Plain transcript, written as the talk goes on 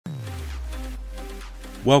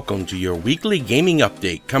Welcome to your weekly gaming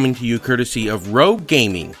update, coming to you courtesy of Rogue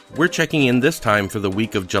Gaming. We're checking in this time for the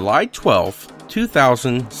week of July 12th,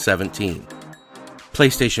 2017.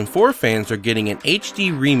 PlayStation 4 fans are getting an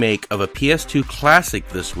HD remake of a PS2 classic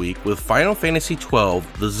this week with Final Fantasy XII,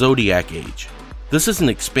 the Zodiac Age. This is an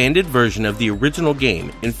expanded version of the original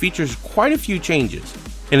game and features quite a few changes.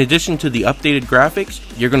 In addition to the updated graphics,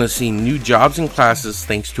 you're going to see new jobs and classes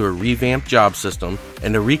thanks to a revamped job system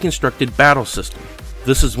and a reconstructed battle system.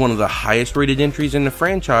 This is one of the highest rated entries in the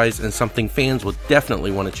franchise and something fans will definitely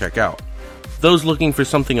want to check out. Those looking for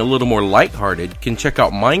something a little more lighthearted can check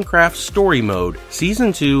out Minecraft Story Mode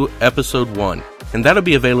Season 2 Episode 1, and that'll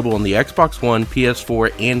be available on the Xbox One,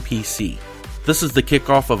 PS4, and PC. This is the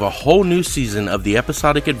kickoff of a whole new season of the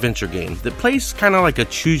episodic adventure game that plays kinda like a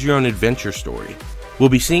choose-your-own-adventure story. We'll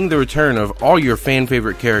be seeing the return of all your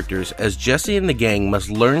fan-favorite characters as Jesse and the gang must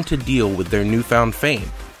learn to deal with their newfound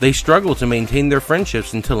fame. They struggle to maintain their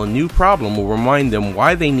friendships until a new problem will remind them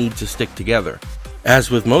why they need to stick together. As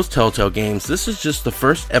with most Telltale games, this is just the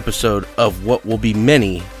first episode of what will be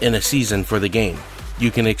many in a season for the game. You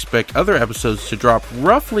can expect other episodes to drop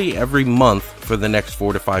roughly every month for the next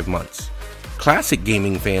 4 to 5 months. Classic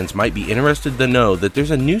gaming fans might be interested to know that there's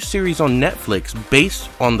a new series on Netflix based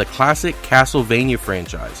on the classic Castlevania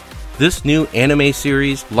franchise. This new anime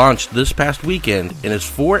series launched this past weekend and is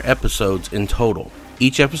 4 episodes in total.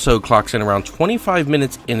 Each episode clocks in around 25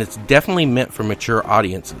 minutes and it's definitely meant for mature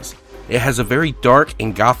audiences. It has a very dark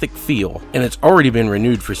and gothic feel and it's already been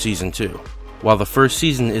renewed for season 2. While the first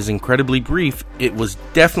season is incredibly brief, it was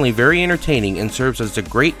definitely very entertaining and serves as a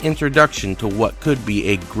great introduction to what could be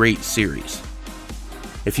a great series.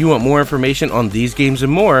 If you want more information on these games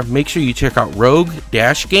and more, make sure you check out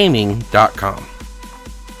rogue-gaming.com.